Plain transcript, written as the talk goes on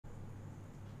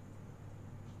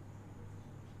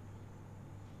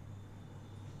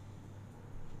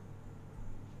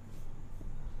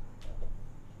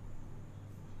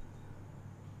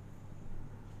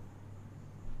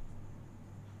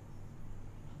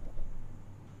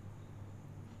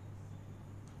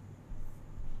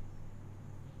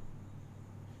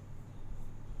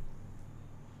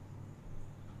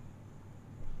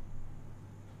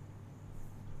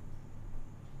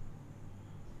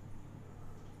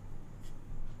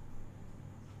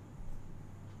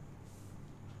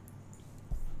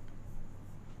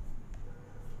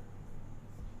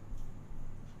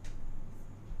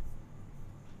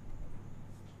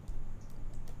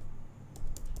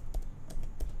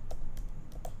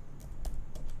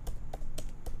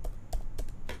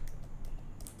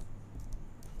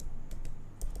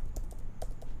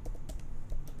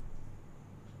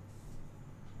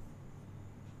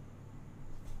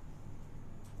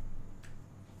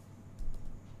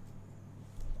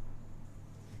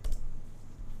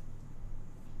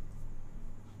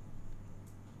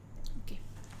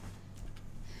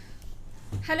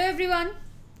Hello everyone,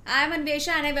 I am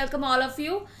Anwesha and I welcome all of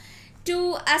you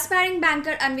to Aspiring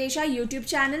Banker Anwesha YouTube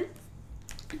channel.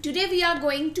 Today we are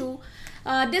going to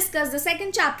discuss the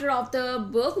second chapter of the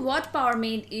book What Power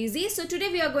Made Easy. So today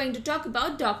we are going to talk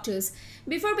about doctors.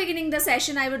 Before beginning the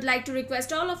session, I would like to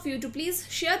request all of you to please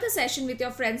share the session with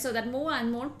your friends so that more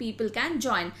and more people can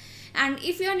join. And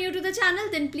if you are new to the channel,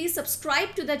 then please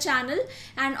subscribe to the channel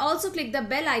and also click the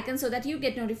bell icon so that you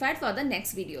get notified for the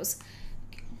next videos.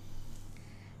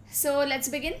 So let's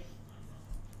begin.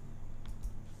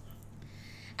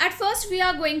 At first we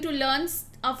are going to learn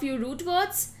a few root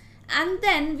words and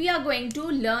then we are going to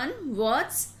learn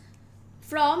words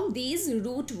from these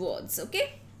root words.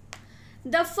 Okay.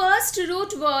 The first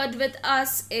root word with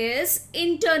us is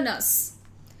internus.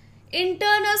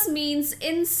 Internus means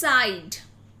inside.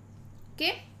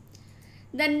 Okay.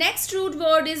 The next root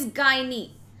word is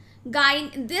gynae.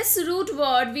 This root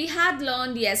word we had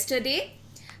learned yesterday.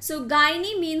 So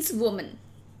gynae means woman.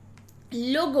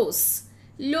 Logos.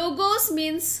 Logos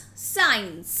means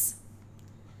signs.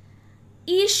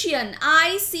 Isian.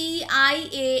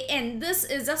 I-C-I-A-N. This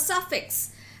is a suffix.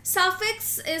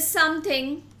 Suffix is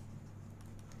something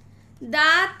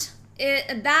that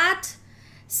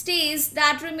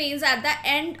remains at the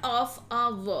end of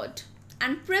a word.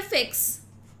 And prefix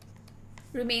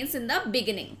remains in the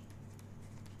beginning.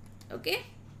 Okay.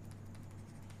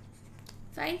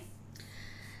 Fine.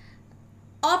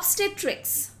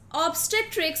 Obstetrics.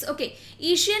 Obstetrics, okay,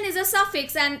 Asian is a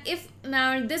suffix and if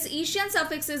this Asian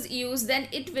suffix is used, then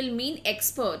it will mean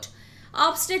expert.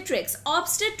 Obstetrics.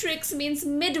 Obstetrics means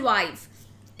midwife.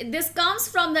 This comes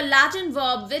from the Latin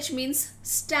verb which means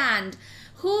stand.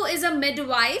 Who is a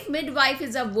midwife? Midwife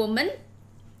is a woman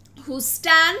who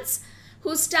stands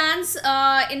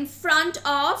in front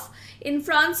of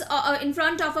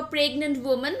a pregnant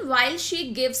woman while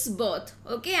she gives birth.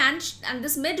 Okay, and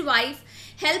this midwife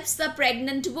helps the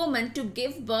pregnant woman to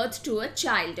give birth to a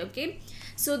child. Okay,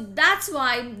 so that's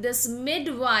why this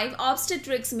midwife,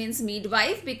 obstetrics means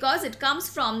midwife, because it comes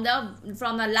from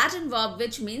a Latin verb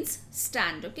which means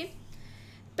stand. Okay,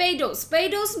 paidos.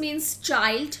 Paidos means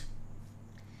child.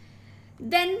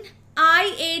 Then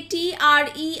IATREIA,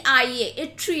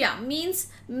 atria, means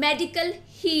medical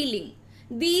healing.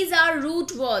 These are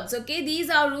root words. Okay, these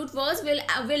are root words. We'll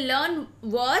learn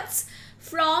words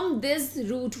from these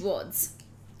root words.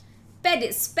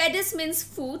 Pedis. Pedis means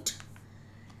foot.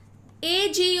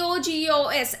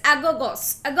 Agogos.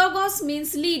 Agogos. Agogos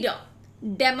means leader.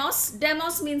 Demos.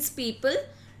 Demos means people.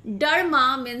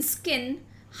 Derma means skin.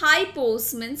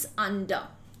 Hypos means under.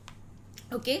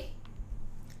 Okay.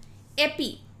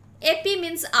 Epi. Epi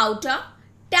means outer.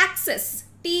 Taxis.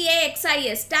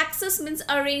 Taxis. Taxis means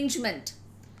arrangement.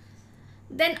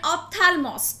 Then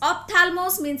ophthalmos.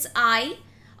 Ophthalmos means eye.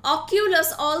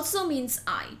 Oculus also means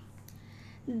eye.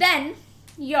 Then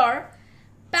your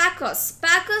pacus.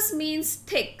 Pacus means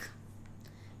thick.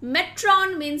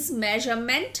 Metron means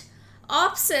measurement.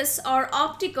 Opsis or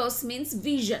opticos means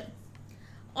vision.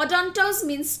 Odontos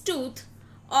means tooth.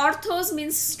 Orthos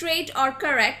means straight or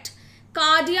correct.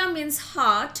 Cardia means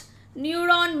heart.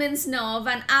 Neuron means nerve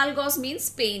and algos means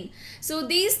pain. So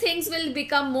these things will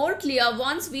become more clear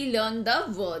once we learn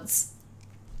the words.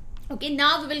 Okay,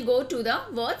 now we will go to the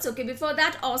words. Okay, before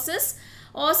that, ossis.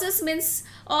 Ossis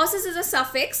is a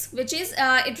suffix which is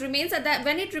when it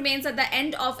remains at the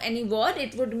end of any word,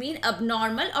 it would mean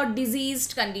abnormal or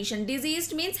diseased condition.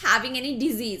 Diseased means having any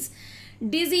disease.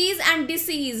 Disease and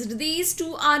deceased, these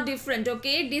two are different.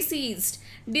 Okay, deceased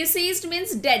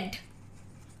means dead.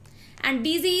 And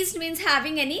diseased means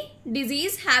having any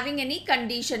disease, having any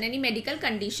condition, any medical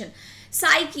condition.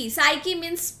 Psyche. Psyche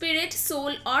means spirit,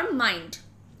 soul or mind.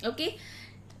 Okay.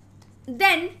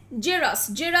 Then gyros.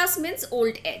 Gyros means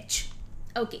old age.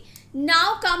 Okay.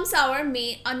 Now comes our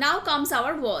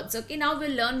words. Okay. Now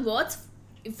we'll learn words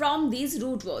from these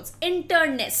root words.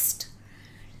 Internist.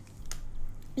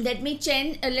 Let me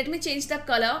change the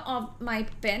color of my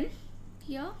pen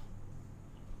here.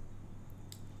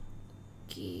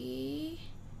 Okay,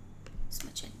 it's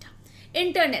magenta.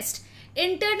 Internist.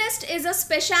 Internist is a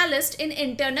specialist in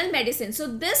internal medicine. So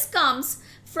this comes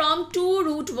from two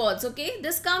root words. Okay,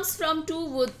 this comes from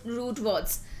two root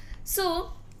words.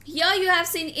 So here you have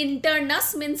seen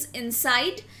internus means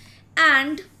inside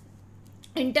and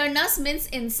internus means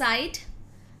inside.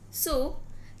 So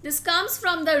this comes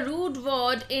from the root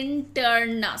word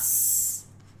internus.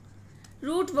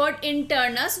 Root word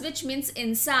internus, which means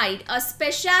inside. A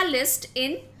specialist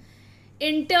in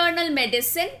internal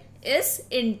medicine is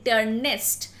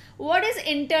internist. What is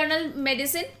internal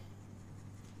medicine?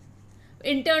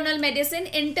 Internal medicine.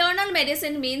 Internal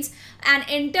medicine means an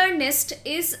internist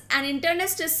is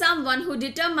someone who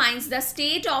determines the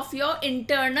state of your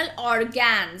internal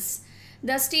organs.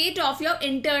 The state of your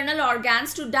internal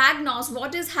organs to diagnose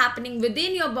what is happening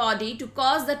within your body to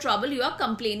cause the trouble you are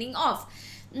complaining of.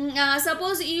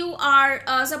 Suppose you are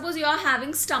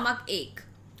having stomach ache.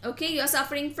 Okay, you are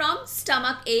suffering from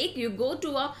stomach ache. You go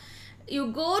to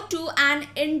an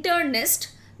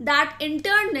internist. That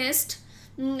internist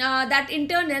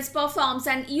performs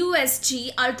an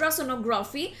USG,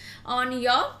 ultrasonography, on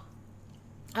your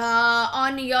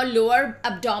lower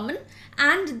abdomen,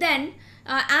 and then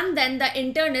the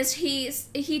internist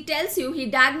he tells you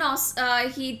his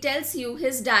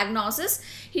diagnosis.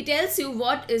 He tells you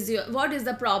what is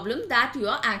the problem that you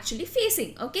are actually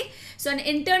facing. Okay, so an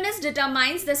internist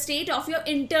determines the state of your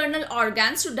internal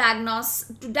organs to diagnose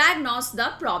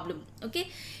the problem. Okay,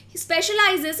 he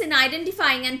specializes in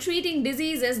identifying and treating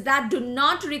diseases that do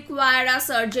not require a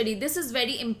surgery. This is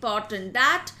very important,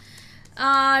 that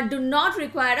do not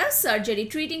require a surgery.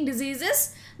 Treating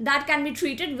diseases that can be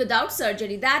treated without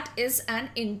surgery. That is an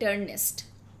internist.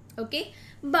 Okay,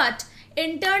 but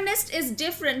internist is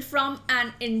different from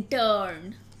an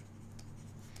intern.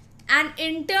 An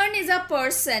intern is a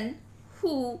person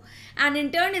who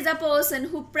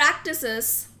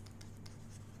practices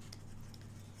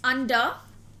under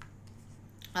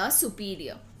a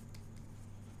superior.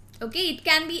 Okay, it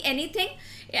can be anything.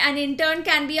 An intern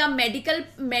can be a medical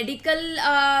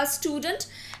student.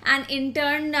 An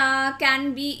intern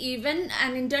can be even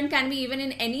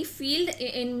in any field,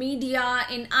 in media,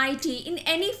 in IT, in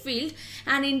any field.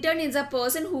 An intern is a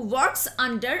person who works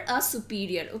under a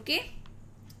superior. Okay,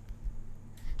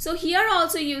 so here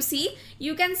also you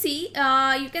can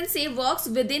say works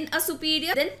within a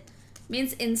superior, then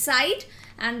means inside,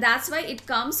 and that's why it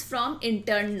comes from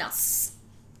internus.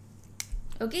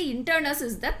 Okay, internus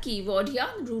is the key word here,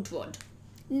 root word.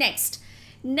 Next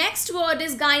word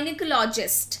is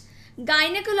gynecologist.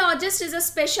 Gynecologist is a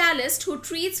specialist who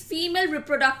treats female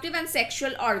reproductive and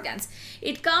sexual organs.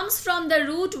 It comes from the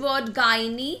root word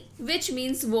gyne, which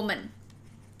means woman.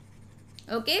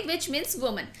 Okay, which means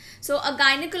woman. So a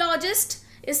gynecologist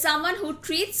is someone who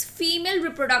treats female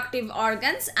reproductive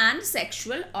organs and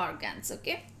sexual organs.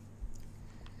 Okay,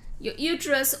 your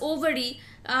uterus, ovary,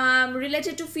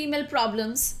 related to female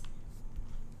problems.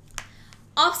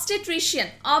 Obstetrician.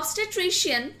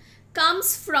 Obstetrician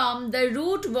comes from the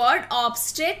root word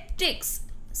obstetrics.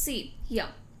 See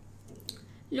here,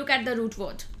 look at the root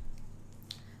word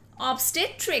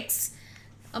obstetrics,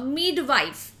 a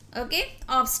midwife. Okay,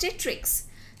 obstetrics.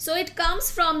 So it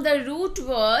comes from the root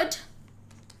word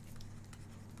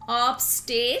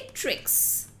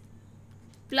obstetrics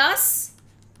plus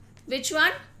which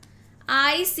one?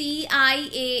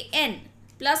 ICIAN.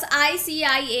 Plus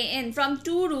ICIAN from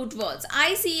two root words.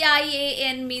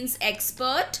 ICIAN means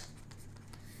expert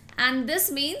and this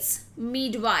means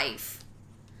midwife,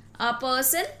 a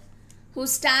person who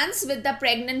stands with the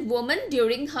pregnant woman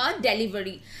during her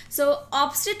delivery. So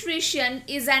obstetrician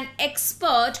is an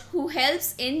expert who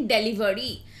helps in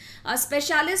delivery, a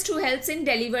specialist who helps in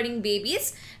delivering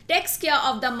babies, takes care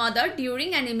of the mother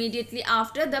during and immediately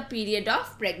after the period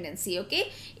of pregnancy.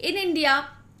 Okay, in India,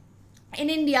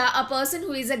 a person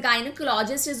who is a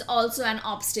gynecologist is also an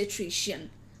obstetrician.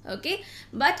 Okay,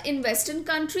 but in Western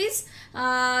countries,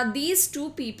 these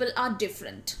two people are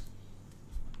different.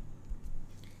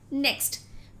 Next,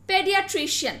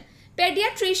 pediatrician.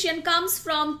 Pediatrician comes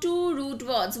from two root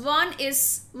words. One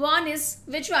is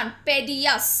which one?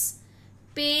 Pedius.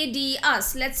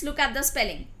 Pedius. Let's look at the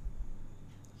spelling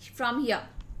from here.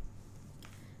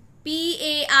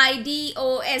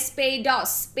 P-A-I-D-O-S,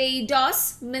 paidos.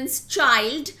 Paidos means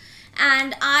child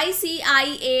and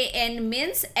I-C-I-A-N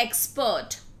means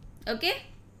expert. Okay.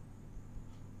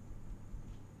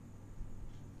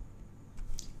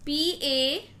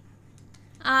 P-A-I-D-O-S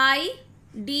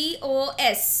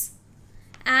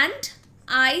and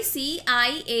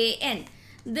I-C-I-A-N.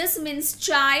 This means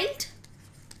child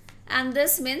and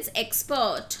this means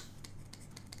expert.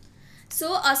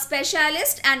 So a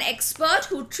specialist and expert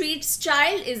who treats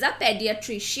child is a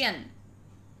pediatrician.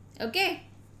 Okay.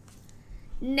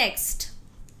 Next,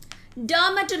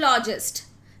 dermatologist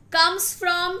comes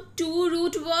from two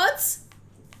root words,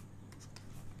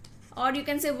 or you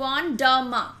can say one,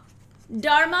 derma.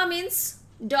 Derma means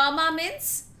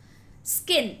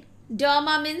skin.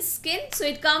 Derma means skin. So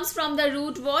it comes from the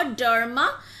root word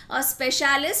derma, a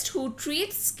specialist who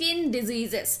treats skin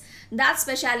diseases. That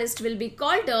specialist will be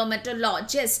called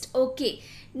dermatologist. Okay.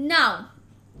 Now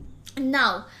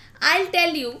I'll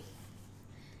tell you,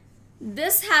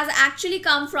 this has actually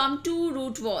come from two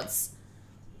root words.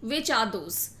 Which are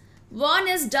those? One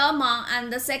is dharma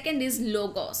and the second is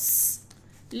logos.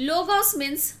 Logos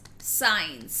means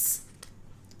science.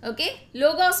 Okay,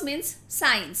 logos means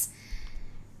science.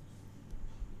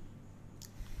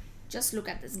 Just look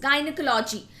at this.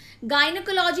 Gynecology.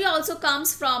 Gynecology also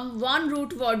comes from one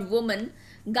root word woman,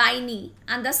 gyne,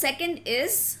 and the second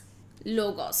is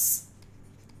logos,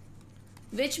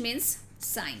 which means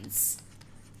science.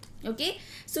 Okay,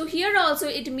 so here also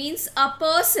it means a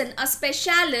person, a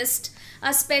specialist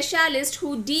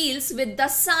who deals with the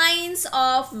science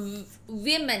of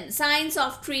women, science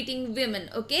of treating women.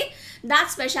 Okay, that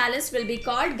specialist will be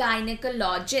called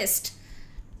gynecologist.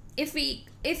 If we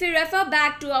refer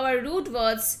back to our root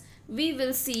words, we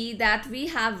will see that we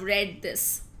have read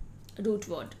this root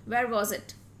word. Where was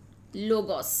it?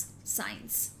 Logos,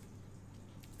 science.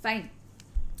 Fine.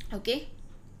 Okay.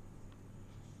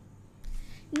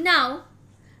 Now,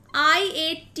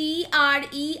 IATREIA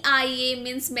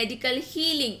means medical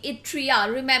healing. Itria.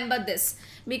 Remember this,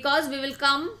 because we will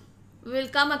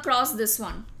come across this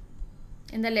one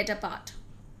in the later part.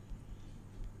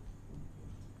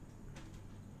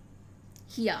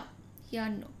 Here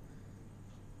no.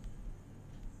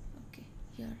 Okay,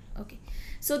 here. Okay.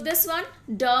 So this one,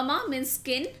 derma means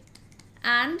skin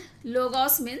and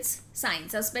logos means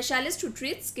science. A specialist who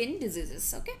treats skin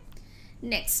diseases. Okay.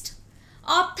 Next,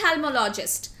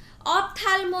 ophthalmologist.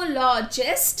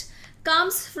 Ophthalmologist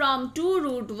comes from two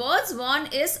root words. One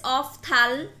is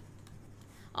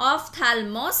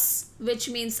ophthalmos, which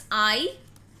means eye,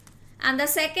 and the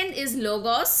second is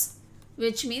logos,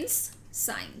 which means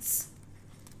science.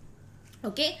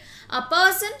 Okay, a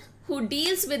person who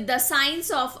deals with the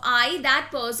science of eye, that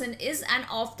person is an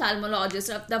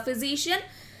ophthalmologist. The physician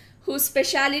whose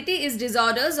specialty is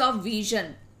disorders of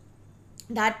vision,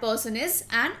 that person is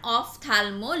an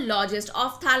ophthalmologist.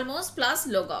 Ophthalmos plus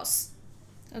logos.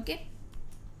 Okay.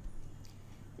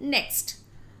 Next,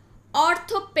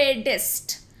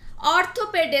 orthopedist.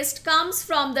 Orthopedist comes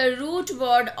from the root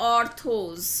word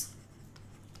orthos,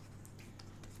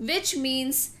 which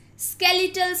means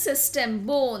skeletal system,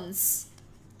 bones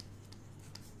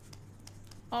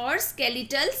or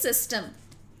skeletal system.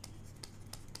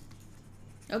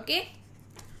 Okay.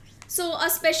 So a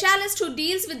specialist who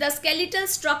deals with the skeletal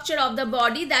structure of the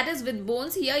body, that is with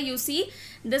bones. Here you see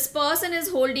this person is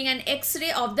holding an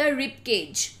x-ray of the rib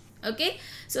cage. Okay.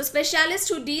 So specialist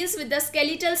who deals with the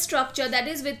skeletal structure, that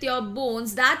is with your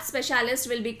bones, that specialist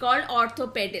will be called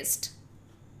orthopedist.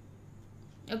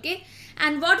 Okay.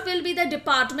 And what will be the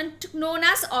department known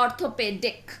as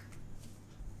orthopedic?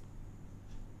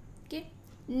 Okay.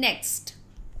 Next,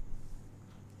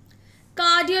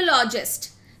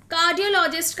 cardiologist.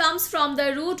 Cardiologist comes from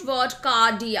the root word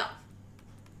cardia.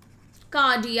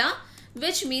 Cardia,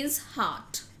 which means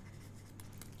heart.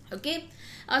 Okay.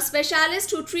 A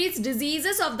specialist who treats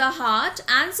diseases of the heart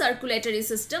and circulatory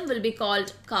system will be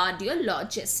called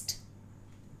cardiologist.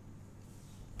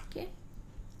 Okay.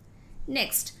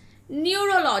 Next,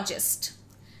 neurologist.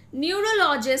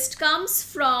 Neurologist comes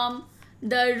from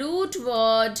the root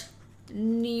word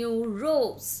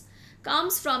neuros.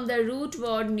 Comes from the root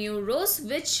word neuros,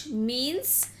 which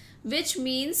means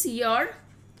your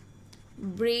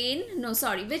brain,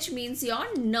 which means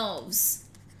your nerves.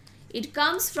 It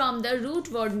comes from the root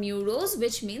word neuros,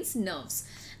 which means nerves.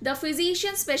 The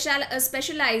physician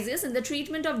specializes in the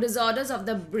treatment of disorders of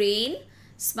the brain,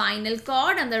 spinal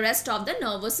cord and the rest of the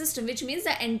nervous system, which means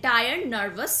the entire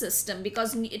nervous system,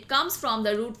 because it comes from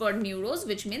the root word neuros,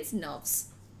 which means nerves.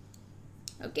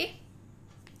 Okay.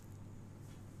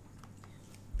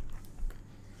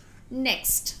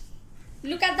 Next,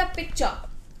 look at the picture.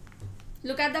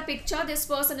 Look at the picture. This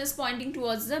person is pointing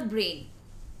towards the brain.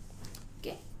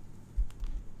 Okay.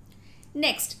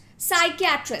 Next,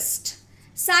 psychiatrist.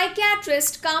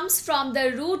 Psychiatrist comes from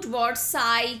the root word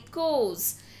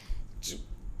psychos.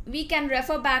 We can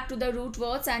refer back to the root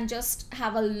words and just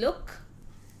have a look.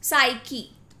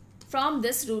 Psyche, from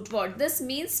this root word. This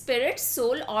means spirit,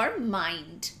 soul or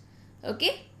mind.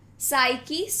 Okay.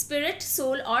 Psyche, spirit,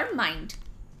 soul or mind.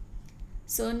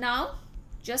 So now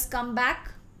just come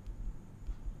back.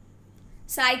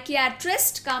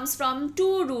 Psychiatrist comes from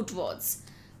two root words.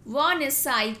 One is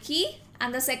psyche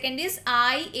and the second is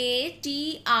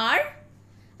IATRIEA.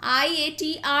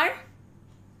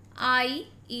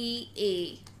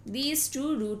 These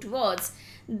two root words.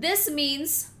 This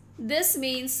means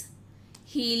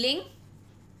healing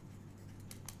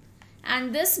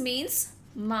and this means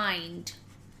mind.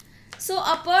 So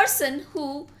a person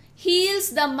who heals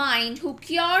the mind, who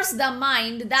cures the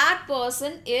mind, that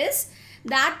person is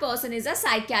that person is a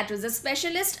psychiatrist. The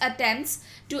specialist attempts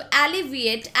to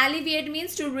alleviate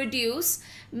means to reduce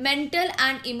mental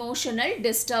and emotional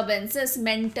disturbances.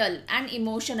 Mental and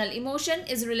emotional. Emotion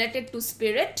is related to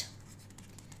spirit.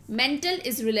 Mental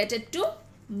is related to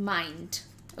mind.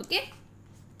 Okay.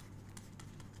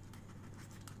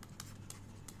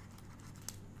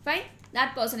 Fine.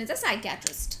 That person is a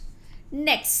psychiatrist.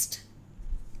 Next.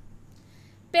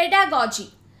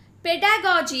 Pedagogy.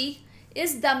 Pedagogy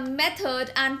is the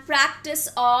method and practice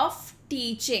of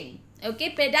teaching.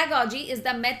 Okay, pedagogy is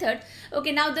the method.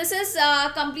 Okay, now this is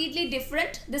completely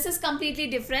different. This is completely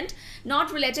different,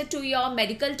 not related to your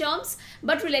medical terms,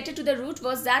 but related to the root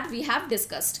words that we have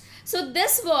discussed. So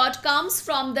this word comes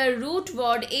from the root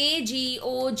word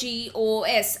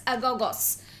agogos,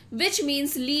 agogos, which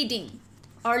means leading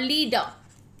or leader.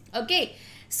 Okay,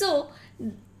 so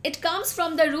it comes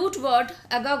from the root word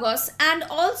agogos and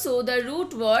also the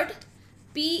root word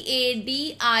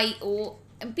paidos,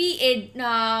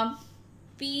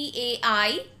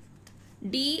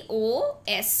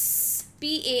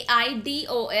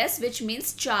 which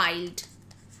means child.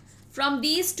 From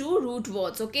these two root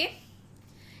words, okay.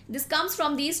 This comes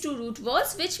from these two root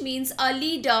words, which means a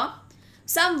leader,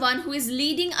 someone who is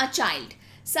leading a child.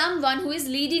 Someone who is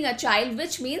leading a child,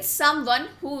 which means someone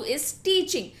who is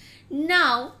teaching.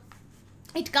 Now,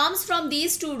 it comes from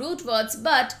these two root words,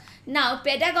 but now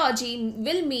pedagogy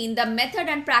will mean the method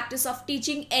and practice of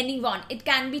teaching anyone. It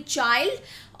can be child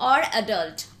or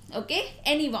adult, okay,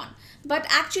 anyone. But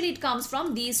actually it comes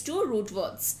from these two root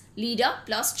words, leader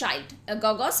plus child,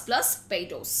 agogos plus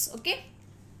paidos, okay.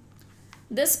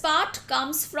 This part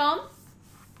comes from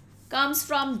this,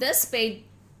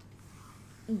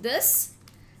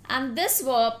 and this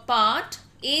verb part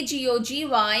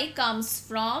agogy comes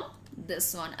from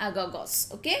this one,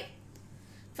 agogos, okay.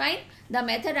 Fine. The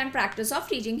method and practice of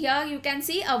teaching. Here you can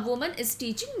see a woman is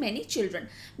teaching many children,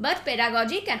 but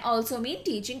pedagogy can also mean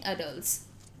teaching adults.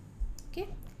 Okay.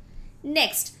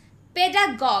 Next,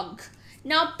 pedagogue.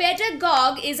 Now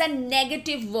pedagogue is a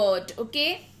negative word,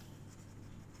 okay.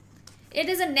 It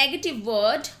is a negative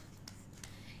word.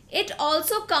 It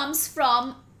also comes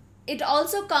from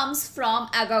agogos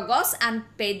and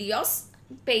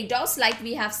paidos, like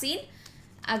we have seen.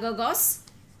 Agogos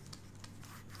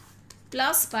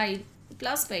plus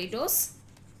paidos,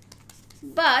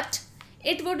 but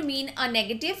it would mean a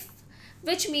negative,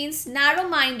 which means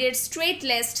narrow-minded,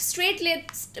 straight-laced.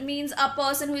 Straight-laced means a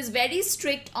person who is very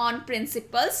strict on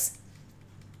principles.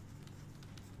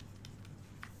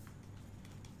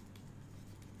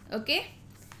 Okay.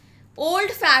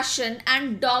 Old-fashioned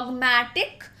and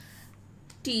dogmatic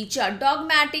teacher.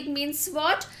 Dogmatic means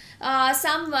what?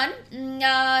 Someone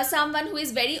who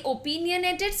is very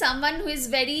opinionated, someone who is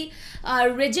very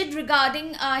rigid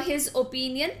regarding his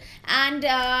opinion, and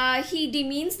he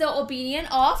demeans the opinion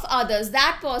of others.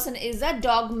 That person is a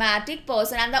dogmatic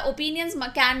person, and the opinions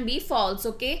can be false,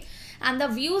 okay, and the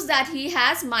views that he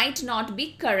has might not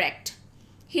be correct.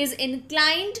 He is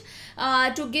inclined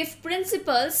to give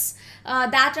principles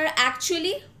that are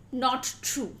actually not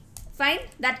true. Fine,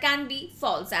 that can be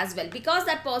false as well, because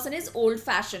that person is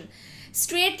old-fashioned,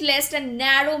 straight-laced and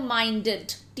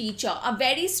narrow-minded teacher, a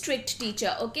very strict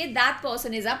teacher, okay. That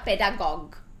person is a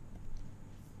pedagogue,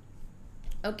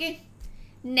 okay.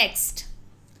 Next,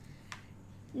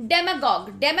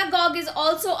 demagogue. Demagogue is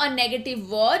also a negative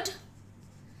word.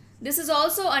 This is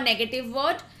also a negative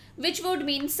word, which would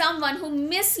mean someone who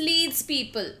misleads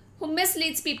people.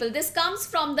 This comes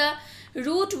from the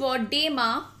root word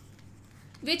dema,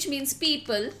 which means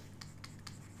people,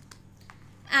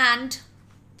 and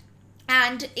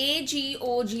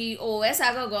agogos,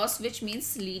 which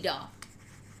means leader,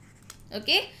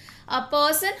 okay. A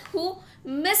person who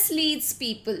misleads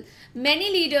people.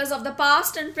 Many leaders of the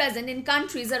past and present in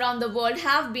countries around the world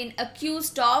have been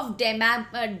accused of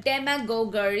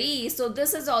demagoguery. So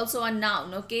this is also a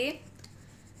noun, okay.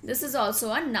 This is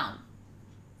also a noun.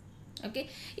 Okay,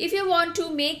 if you want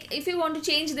to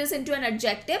change this into an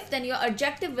adjective, then your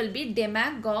adjective will be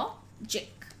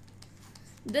demagogic.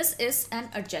 This is an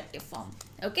adjective form,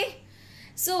 okay.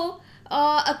 So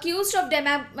accused of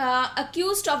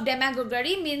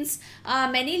demagoguery means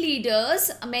many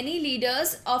leaders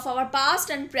of our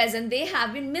past and present, they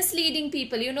have been misleading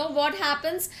people. You know what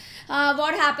happens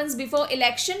before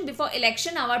election? Before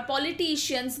election, our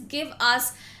politicians give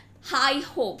us high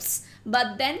hopes,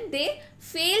 but then they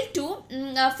fail to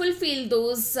fulfill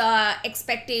those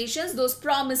expectations, those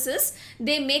promises.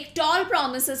 They make tall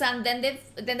promises and then they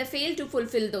fail to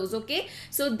fulfill those, okay.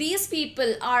 So these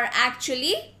people are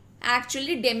actually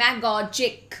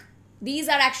demagogic. These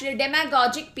are actually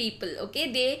demagogic people,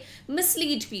 okay. They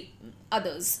mislead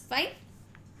others. Fine.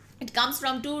 It comes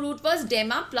from two root words,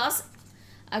 derma plus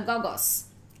agogos.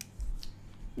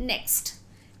 Next,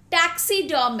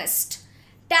 taxidermist.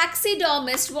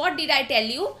 Taxidermist, what did I tell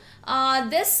you?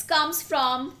 This comes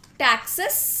from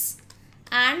taxis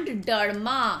and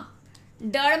derma.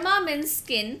 Derma means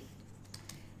skin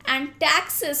and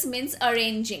taxis means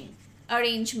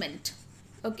arrangement.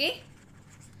 Okay.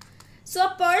 So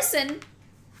a person,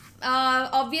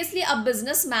 obviously a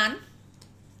businessman,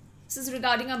 this is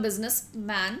regarding a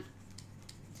businessman,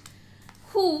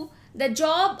 who the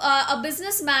job, a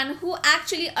businessman who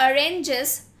actually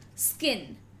arranges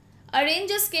skin.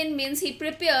 Arranges skin means he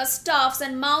prepares, stuffs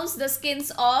and mounts the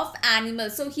skins of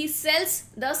animals. So he sells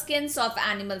the skins of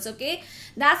animals, okay.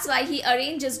 That's why he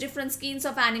arranges different skins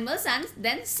of animals and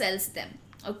then sells them,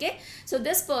 okay. So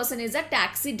this person is a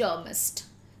taxidermist.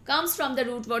 Comes from the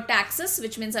root word taxis,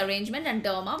 which means arrangement, and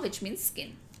derma, which means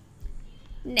skin.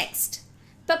 Next,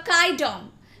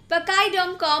 pachyderm.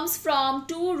 Pachyderm comes from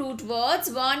two root words.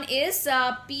 One is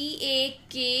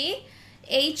P-A-K-H-U-S,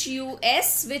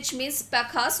 which means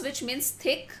pachus, which means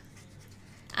thick.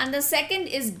 And the second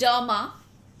is derma,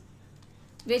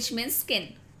 which means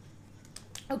skin.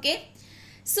 Okay.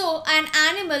 So, an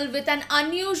animal with an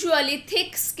unusually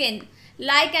thick skin,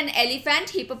 like an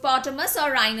elephant, hippopotamus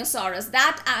or rhinoceros,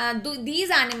 these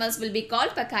animals will be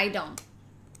called pachyderm.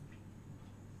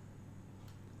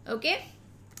 Okay.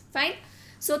 Fine.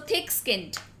 So,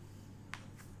 thick-skinned.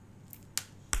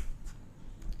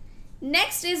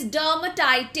 Next is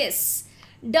dermatitis.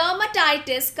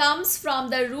 Dermatitis comes from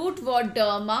the root word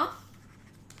derma,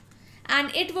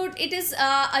 and it is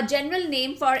a general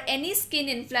name for any skin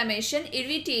inflammation,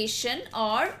 irritation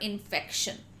or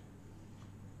infection.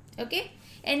 Okay,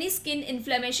 any skin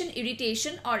inflammation,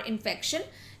 irritation or infection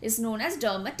is known as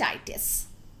dermatitis.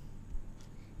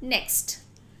 Next,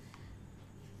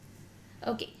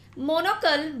 okay,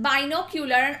 monocle,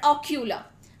 binocular and ocular.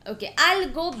 Okay, I'll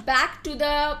go back to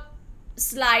the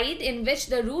slide in which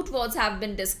the root words have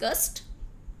been discussed.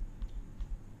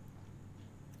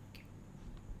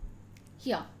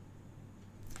 Here,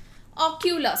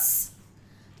 oculus.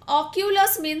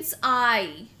 Oculus means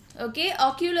eye. Okay,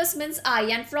 oculus means eye,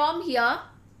 and from here,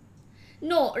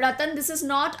 no, Ratan, this is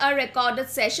not a recorded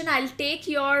session. I'll take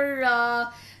your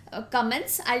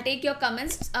comments. I'll take your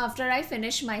comments after I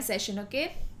finish my session.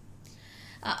 Okay,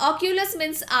 oculus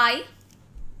means eye,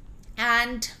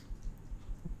 and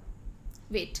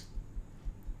wait.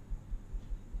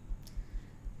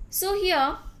 So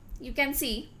here you can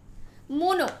see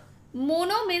mono.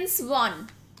 Mono means one.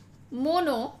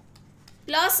 Mono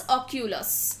plus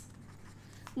oculus.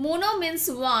 Mono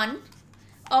means one.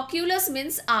 Oculus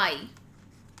means eye.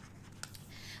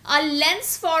 A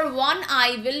lens for one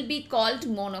eye will be called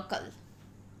monocle.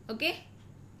 Okay.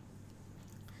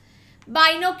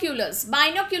 Binoculars.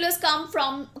 Binoculars come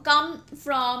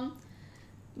from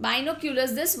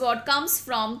binoculars. This word comes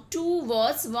from two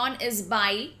words. One is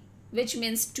bi, which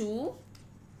means two,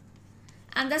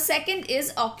 and the second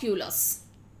is oculus,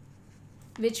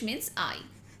 which means eye.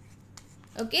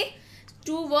 Okay,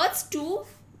 two words, two,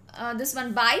 this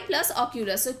one bi plus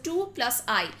oculus, so two plus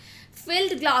eye.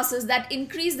 Filled glasses that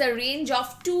increase the range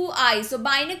of two eyes. So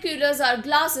binoculars are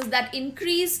glasses that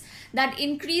increase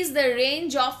the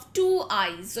range of two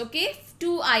eyes. Okay,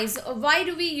 two eyes. Why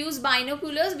do we use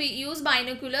binoculars? We use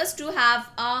binoculars to have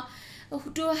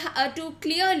to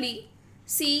clearly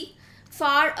see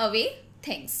far away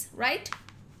things, right?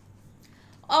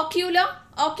 Ocular.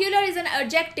 Ocular is an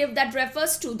adjective that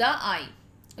refers to the eye.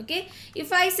 Okay,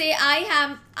 if I say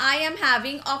I am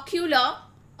having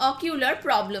ocular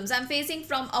problems, I'm facing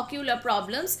from ocular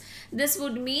problems, this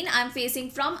would mean I'm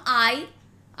facing from eye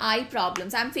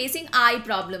problems. I'm facing eye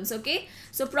problems. Okay,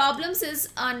 so problems is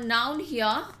a noun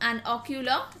here and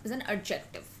ocular is an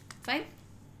adjective. Fine.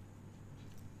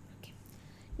 Okay.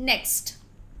 Next,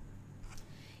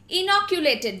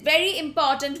 inoculated, very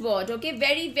important word. Okay,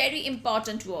 very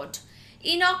important word.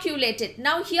 Inoculated.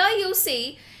 Now here you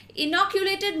say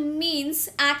inoculated means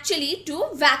actually to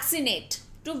vaccinate,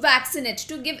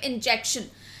 to give injection.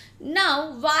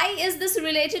 Now why is this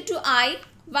related to eye?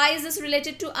 Why is this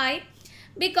related to eye?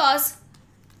 Because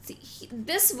see,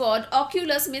 this word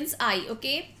oculus means eye.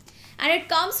 Okay, and it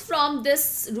comes from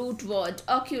this root word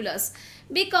oculus,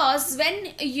 because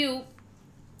when you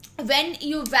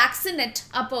vaccinate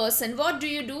a person, what do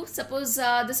you do? Suppose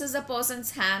this is a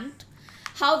person's hand.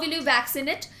 How will you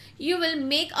vaccinate? You will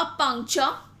make a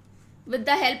puncture with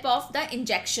the help of the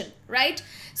injection, right?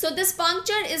 So this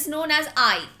puncture is known as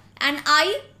eye. An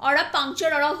eye or a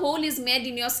puncture or a hole is made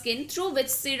in your skin through which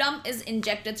serum is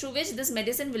injected, through which this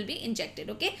medicine will be injected.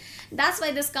 Okay, that's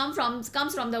why this comes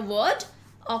from the word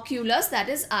oculus, that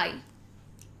is eye.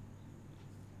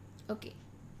 Okay,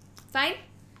 fine.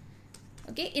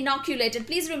 Okay, inoculated.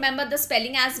 Please remember the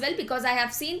spelling as well, because I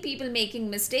have seen people making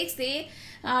mistakes. They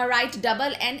write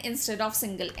double N instead of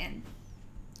single N.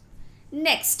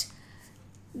 Next,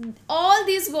 all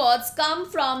these words come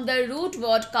from the root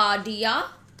word cardia,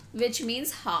 which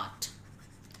means heart.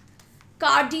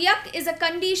 Cardiac is a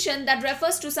condition that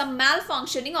refers to some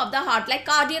malfunctioning of the heart, like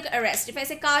cardiac arrest. If I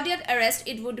say cardiac arrest,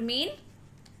 it would mean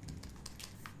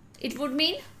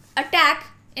attack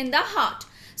in the heart.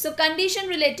 So condition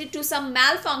related to some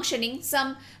malfunctioning,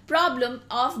 some problem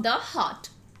of the heart.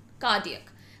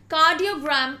 Cardiac.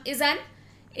 Cardiogram is an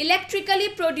electrically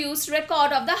produced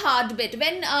record of the heartbeat.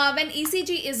 When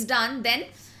ECG is done, then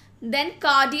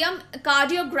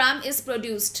cardiogram is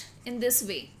produced in this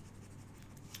way.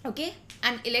 Okay,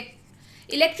 and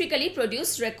electrically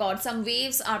produced record, some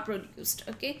waves are produced.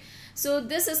 Okay, so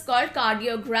this is called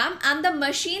cardiogram, and the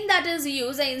machine that is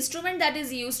used, the instrument that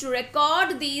is used to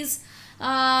record these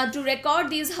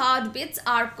heartbeats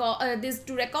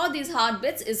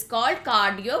is called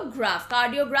cardiograph.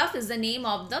 Cardiograph is the name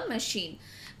of the machine.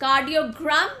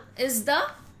 Cardiogram is the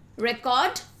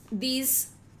record. These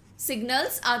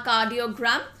signals are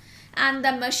cardiogram, and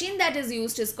the machine that is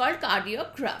used is called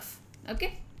cardiograph.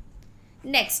 Okay.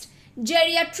 Next,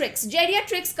 geriatrics.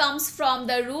 Geriatrics comes from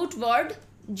the root word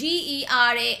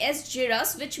Geras,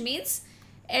 geras, which means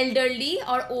elderly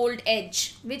or old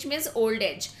age, which means old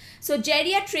age. So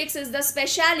geriatrics is the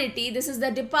specialty. This is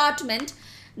the department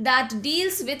that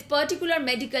deals with particular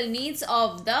medical needs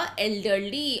of the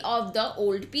elderly, of the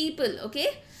old people. Okay,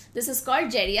 this is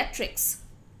called geriatrics.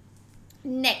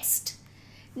 Next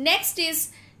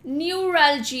is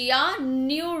neuralgia,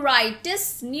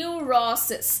 neuritis,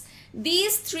 neurosis.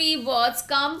 These three words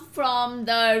come from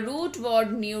the root word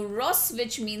neuros,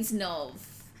 which means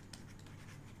nerve.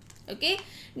 Okay,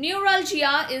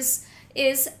 neuralgia is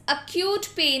acute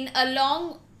pain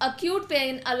along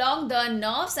the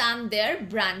nerves and their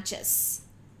branches.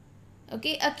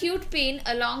 Okay, acute pain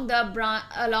along the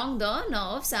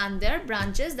nerves and their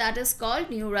branches, that is called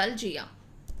neuralgia.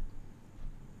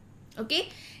 Okay,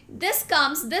 this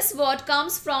word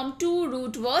comes from two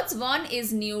root words. One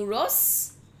is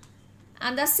neuros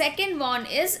and the second one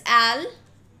is algia.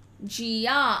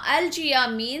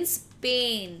 Algia means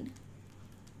pain.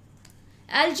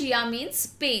 Algia means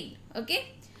pain.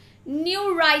 Okay.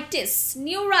 Neuritis.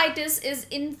 Neuritis is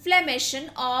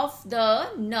inflammation of the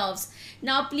nerves.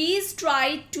 Now please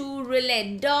try to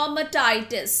relate.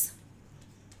 Dermatitis.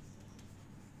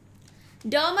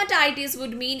 Dermatitis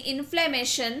would mean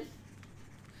inflammation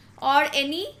or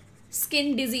any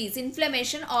skin disease,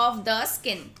 inflammation of the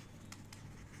skin.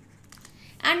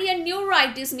 And here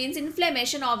neuritis means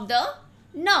inflammation of the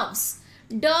nerves.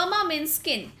 Derma means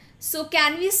skin. So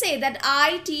can we say that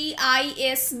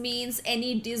itis means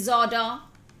any disorder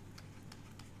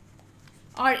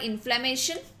or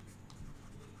inflammation?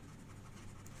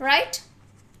 Right?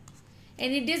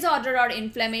 Any disorder or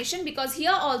inflammation, because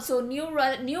here also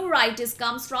neuritis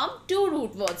comes from two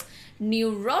root words,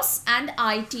 neuros and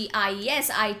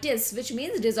itis, which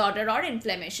means disorder or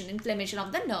inflammation, inflammation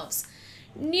of the nerves.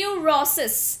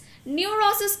 Neurosis.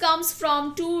 Neurosis comes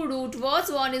from two root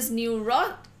words. One is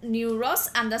neuros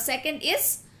and the second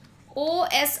is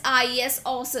osis,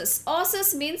 osis.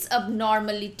 Osis means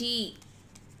abnormality.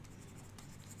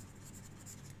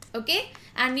 Okay,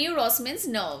 and neuros means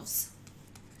nerves.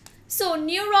 So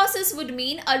neurosis would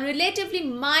mean a relatively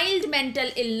mild mental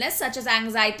illness such as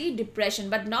anxiety, depression,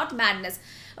 but not madness.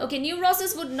 Okay,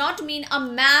 neurosis would not mean a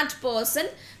mad person,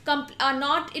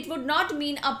 it would not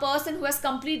mean a person who has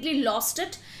completely lost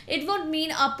it. It would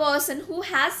mean a person who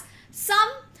has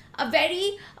a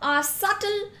very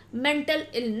subtle mental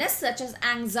illness such as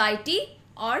anxiety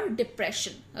or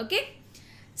depression. Okay.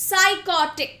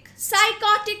 Psychotic.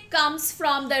 Psychotic comes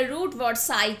from the root word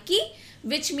psyche,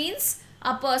 which means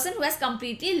a person who has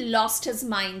completely lost his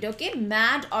mind. Okay,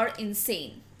 mad or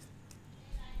insane.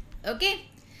 Okay.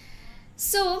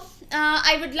 So,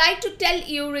 I would like to tell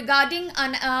you regarding the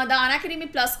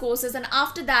Unacademy Plus courses, and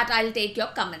after that I'll take your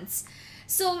comments.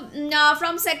 So,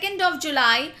 from 2nd of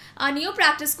July, a new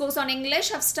practice course on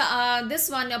English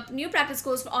new practice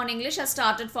course on English has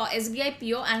started for SBI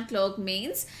PO and Clerk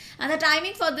Mains, and the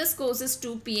timing for this course is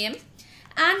 2 p.m.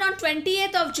 And on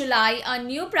 28th of July, a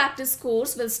new practice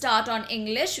course will start on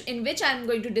English, in which I am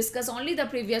going to discuss only the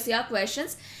previous year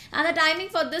questions, and the timing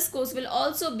for this course will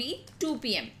also be 2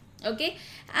 p.m. Okay,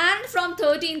 and from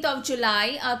 13th of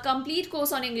July, a complete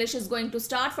course on English is going to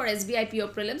start for SBI PO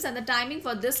Prelims, and the timing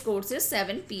for this course is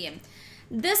 7 p.m.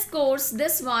 This course,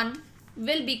 this one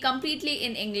will be completely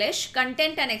in English,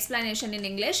 content and explanation in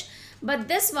English. But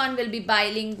this one will be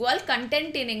bilingual,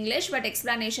 content in English but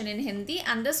explanation in Hindi,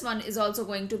 and this one is also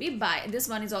going to be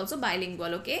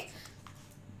bilingual, okay?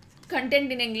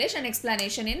 Content in English and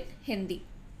explanation in Hindi.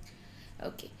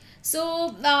 Okay.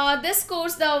 So this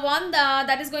course, the one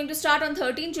that is going to start on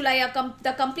 13 July,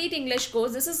 the complete English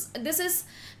course. This is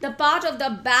the part of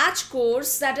the batch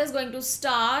course that is going to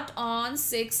start on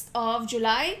 6th of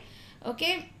July.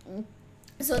 Okay.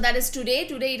 So that is today.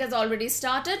 Today it has already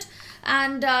started.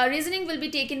 And reasoning will be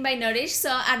taken by Naresh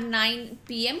sir at 9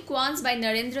 PM, Quants by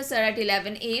Narendra sir at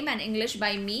 11 AM, and English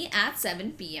by me at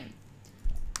 7 PM.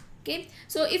 Okay,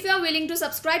 so if you are willing to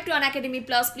subscribe to Unacademy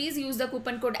Plus, please use the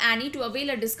coupon code Annie to avail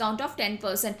a discount of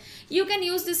 10%. You can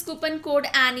use this coupon code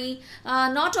Annie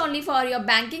not only for your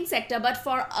banking sector but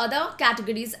for other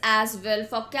categories as well,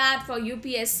 for CAT, for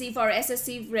UPSC, for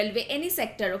SSC, Railway, any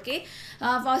sector, okay?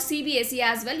 For CBSE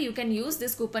as well, you can use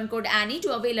this coupon code Annie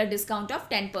to avail a discount of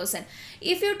 10%.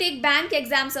 If you take bank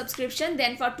exam subscription,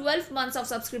 then for 12 months of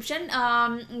subscription,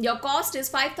 your cost is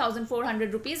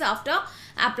 5,400 rupees after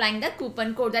applying the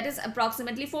coupon code. That is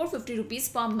approximately 450 rupees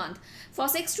per month. For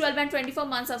 6, 12 and 24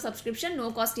 months of subscription,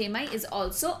 no cost EMI is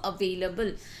also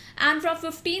available. And from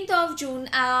 15th of June,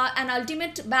 an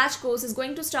ultimate batch course is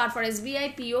going to start for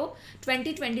SBI PO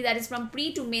 2020. That is from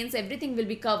pre to mains, everything will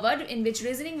be covered, in which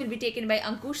reasoning will be taken by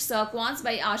Ankush sir, Quants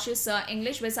by Ashish sir,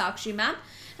 English by Sakshi ma'am,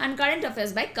 and current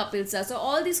affairs by Kapil sir. So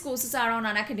all these courses are on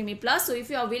Unacademy Plus. So if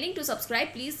you are willing to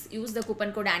subscribe, please use the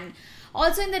coupon code Annie.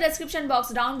 Also in the description box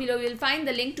down below, you will find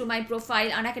the link to my profile,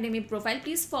 Unacademy profile.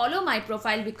 Please follow my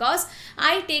profile because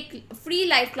I take free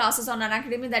live classes on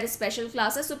Unacademy, that is special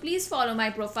classes. So please follow my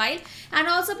profile, and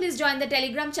also please join the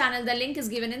Telegram channel. The link is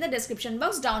given in the description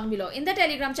box down below. In the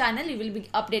Telegram channel, you will be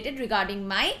updated regarding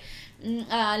my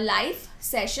live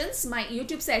sessions, my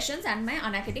YouTube sessions and my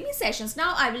Unacademy sessions.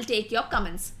 Now I will take your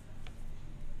comments.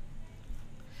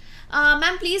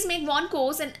 Ma'am, please make one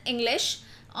course in English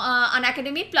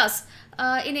Unacademy Plus.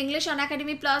 In English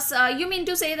Unacademy Plus, you mean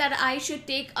to say that I should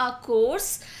take a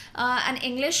course, an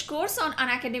English course on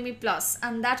Unacademy Plus,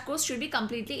 and that course should be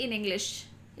completely in English,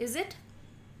 is it?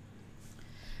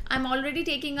 I'm already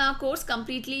taking a course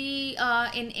completely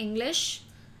in English,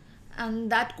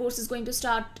 and that course is going to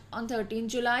start on 13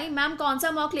 July. Ma'am, कौन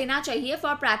सा mock लेना चाहिए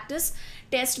for practice,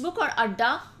 text book और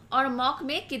अड्डा, और mock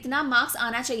में कितना marks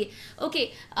आना चाहिए?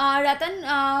 Okay, Ratan,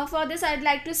 for this I'd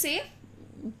like to say,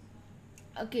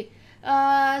 okay,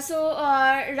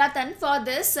 Ratan, for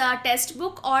this test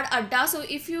book or adda, so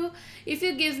if you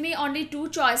give me only two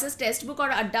choices, test book or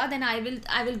adda, then I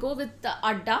will go with the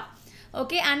adda.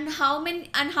 Okay, and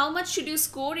how much should you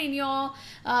score in your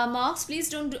marks? Please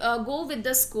don't go with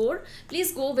the score,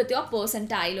 please go with your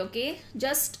percentile. Okay,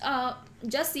 just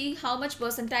see how much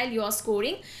percentile you are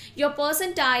scoring. Your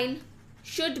percentile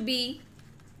should be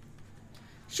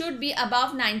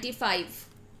above 95.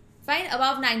 Fine,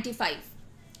 above 95.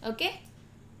 Okay.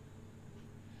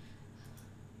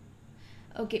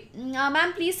 Okay,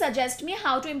 ma'am, please suggest me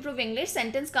how to improve English.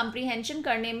 Sentence comprehension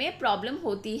करने में problem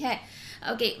होती है.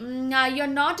 Okay, you're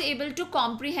not able to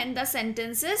comprehend the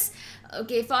sentences.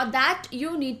 Okay, for that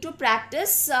you need to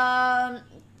practice.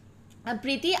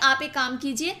 प्रीति, आप एक काम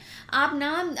कीजिए, आप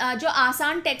ना जो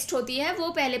आसान टेक्स्ट होती है वो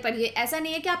पहले पढ़िए. ऐसा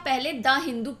नहीं है कि आप पहले द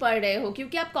हिंदू पढ़ रहे हो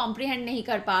क्योंकि आप कॉम्प्रीहेंड नहीं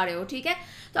कर पा रहे हो, ठीक है?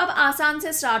 तो आप आसान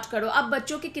से स्टार्ट करो. आप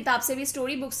बच्चों की किताब से भी,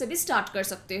 स्टोरी बुक से भी स्टार्ट कर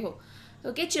सकते हो.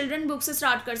 ओके, चिल्ड्रन बुक से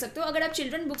स्टार्ट कर सकते हो. अगर आप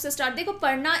चिल्ड्रन बुक से स्टार्ट, देखो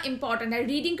पढ़ना इंपॉर्टेंट है,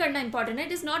 रीडिंग करना इंपॉर्टेंट है.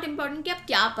 इट इज़ नॉट इंपॉर्टेंट कि आप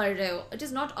क्या पढ़ रहे हो, it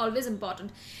is not always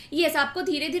important. Yes, आपको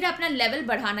धीरे धीरे अपना लेवल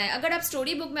बढ़ाना है. अगर आप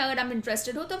स्टोरी बुक में अगर आप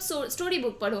इंटरेस्टेड हो तो आप स्टोरी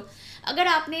बुक पढ़ो. अगर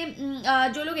आपने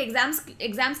जो लोग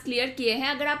एग्जाम्स क्लियर किए हैं,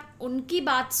 अगर आप उनकी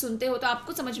बात सुनते हो तो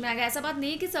आपको समझ में आएगा. ऐसा बात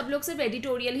नहीं है कि सब लोग सिर्फ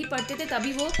एडिटोरियल ही पढ़ते थे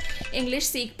तभी वो इंग्लिश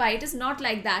सीख पाए. It is not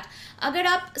like that. अगर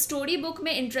आप स्टोरी बुक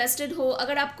में इंटरेस्टेड हो,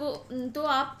 अगर आपको, तो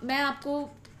मैं आपको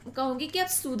कहूँगी कि आप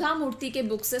सुधा मूर्ति के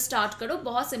बुक से स्टार्ट करो.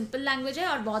 बहुत सिंपल लैंग्वेज है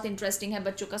और बहुत इंटरेस्टिंग है,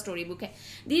 बच्चों का स्टोरी बुक है.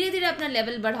 धीरे धीरे अपना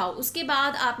लेवल बढ़ाओ. उसके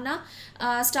बाद आप ना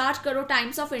स्टार्ट करो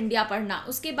टाइम्स ऑफ इंडिया पढ़ना.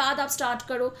 उसके बाद आप स्टार्ट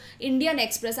करो Indian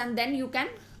express, and then you can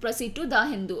proceed to the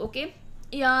Hindu. Okay,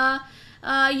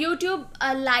 YouTube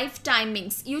live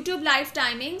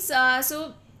timings.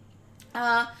 So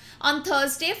on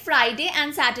Thursday, Friday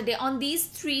and Saturday, on these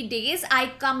 3 days I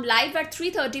come live at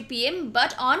 3:30 PM,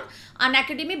 but on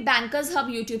Unacademy Bankers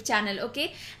Hub YouTube channel. Okay,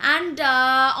 and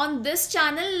on this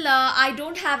channel I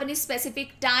don't have any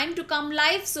specific time to come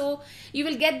live, so you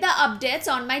will get the updates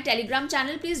on my Telegram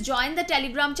channel. Please join the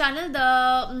Telegram channel.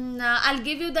 I'll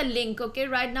give you the link.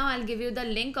 Okay, right now I'll give you the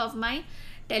link of my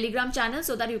Telegram channel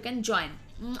so that you can join.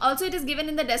 Also, it is given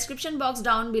in the description box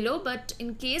down below, but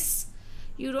in case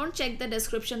You don't check the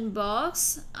description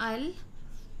box. I'll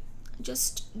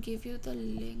just give you the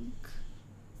link.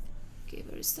 Okay,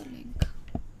 where is the link?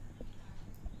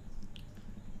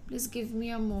 Please give me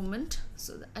a moment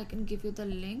so that I can give you the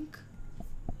link.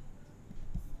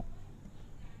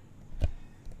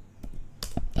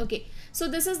 Okay, so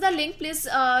this is the link. Please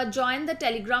join the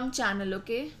Telegram channel,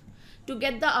 okay, to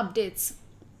get the updates.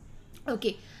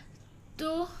 Okay,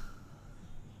 so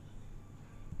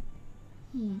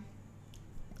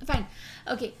fine.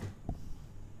 Okay,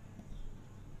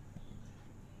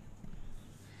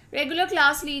 regular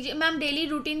class लीजिए ma'am. Daily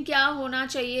routine क्या होना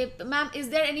चाहिए ma'am? Is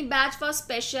there any batch for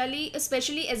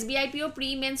specially SBIPO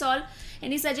pre mains all?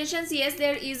 Any suggestions? Yes,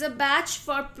 there is a batch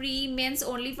for pre-mains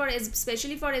only for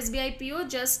especially for SBIPO.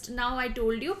 Just now I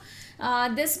told you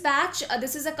this batch,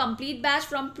 this is a complete batch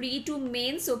from pre to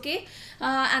mains, okay,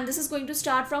 and this is going to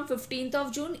start from 15th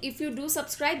of June. If you do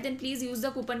subscribe, then please use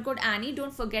the coupon code Annie.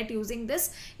 Don't forget using this,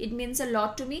 it means a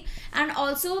lot to me. And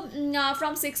also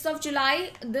from 6th of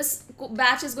July this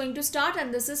batch is going to start,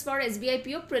 and this is for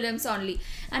SBIPO prelims only.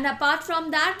 And apart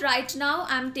from that, right now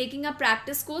I'm taking a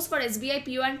practice course for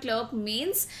SBIPO and clerk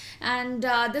mains, and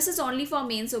this is only for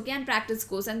mains, okay, and practice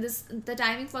course, and the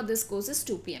timing for this course is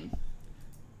 2 PM.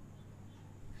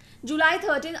 July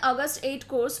 13, August 8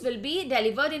 course will be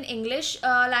delivered in English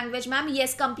language, ma'am.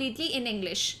 Yes, completely in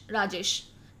English, Rajesh.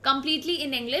 Completely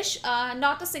in English.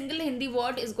 Not a single Hindi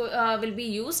word is will be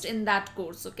used in that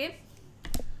course, okay.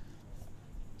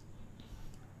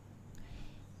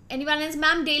 Anyone else?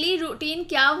 Ma'am daily routine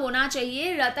क्या होना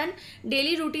चाहिए? रतन,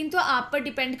 daily routine तो आप पर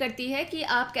depend करती है कि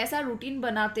आप कैसा रूटीन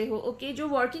बनाते हो, ओके. जो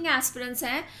वर्किंग एस्पिरेंट्स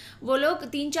हैं वो लोग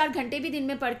 3-4 घंटे भी दिन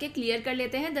में पढ़ के क्लियर कर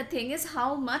लेते हैं. The thing is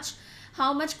how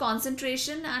much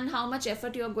concentration and how much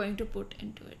effort you are going to put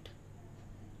into it.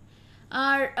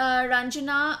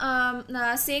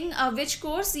 Ranjana Singh, which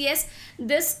course? Yes,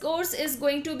 this course is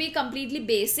going to be completely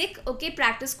basic, okay,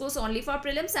 practice course only for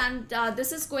prelims, and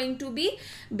this is going to be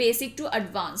basic to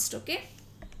advanced, okay.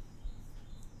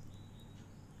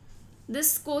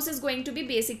 This course is going to be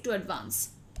basic to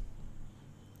advanced.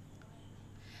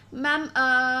 Ma'am,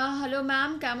 hello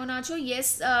ma'am, কেমন আছো?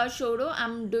 Yes, Shoro,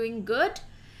 I'm doing good.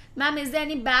 Ma'am, is there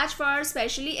any batch for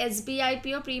especially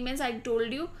SBIPO pre-mains? I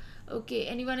told you. Okay,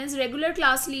 anyone is regular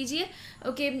class लीजिए.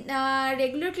 Okay,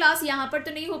 regular class यहाँ पर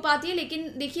तो नहीं हो पाती है, लेकिन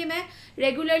देखिए मैं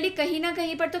रेगुलरली कहीं ना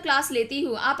कहीं पर तो क्लास लेती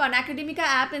हूँ. आप अनअकैडमी का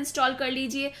ऐप इंस्टॉल कर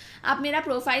लीजिए, आप मेरा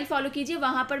प्रोफाइल फॉलो कीजिए,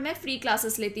 वहाँ पर मैं फ्री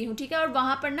क्लासेस लेती हूँ, ठीक है. और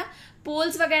वहाँ पर ना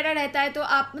पोल्स वगैरह रहता है, तो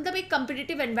आप मतलब एक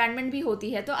कम्पिटिटिव एनवायरनमेंट भी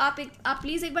होती है, तो आप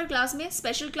प्लीज़ एक बार क्लास में,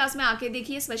 स्पेशल क्लास में आके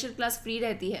देखिए. स्पेशल क्लास फ्री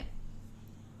रहती है.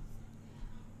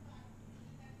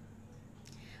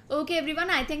 Okay everyone,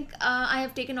 I think I have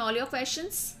taken all your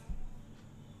questions.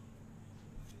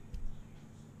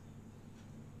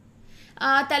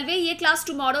 तलवे, ये क्लास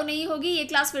टुमारो नहीं होगी, ये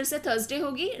क्लास फिर से थर्सडे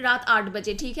होगी रात 8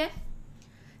 बजे, ठीक है.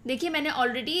 देखिए मैंने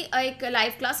ऑलरेडी एक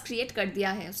लाइव क्लास क्रिएट कर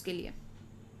दिया है उसके लिए.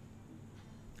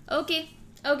 Okay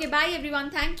okay, bye everyone,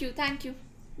 thank you,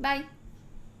 bye.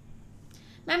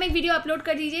 Ma'am एक वीडियो अपलोड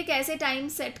कर दीजिए, कैसे टाइम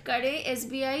सेट करें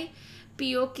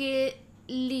SBIPO के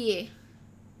लिए.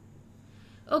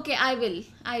 ओके, आई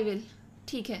विल,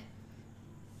 ठीक है.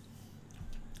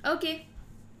 Okay,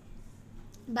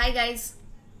 bye guys.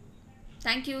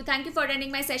 Thank you for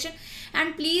attending my session,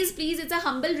 and please it's a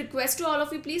humble request to all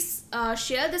of you, please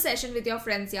share the session with your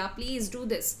friends. Yeah, please do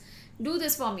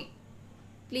this for me,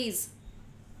 please.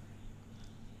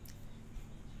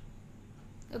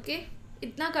 Okay,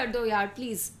 इतना कर दो यार,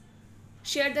 please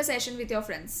share the session with your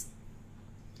friends.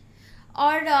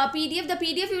 Or the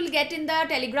PDF you will get in the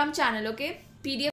Telegram channel, okay. PDF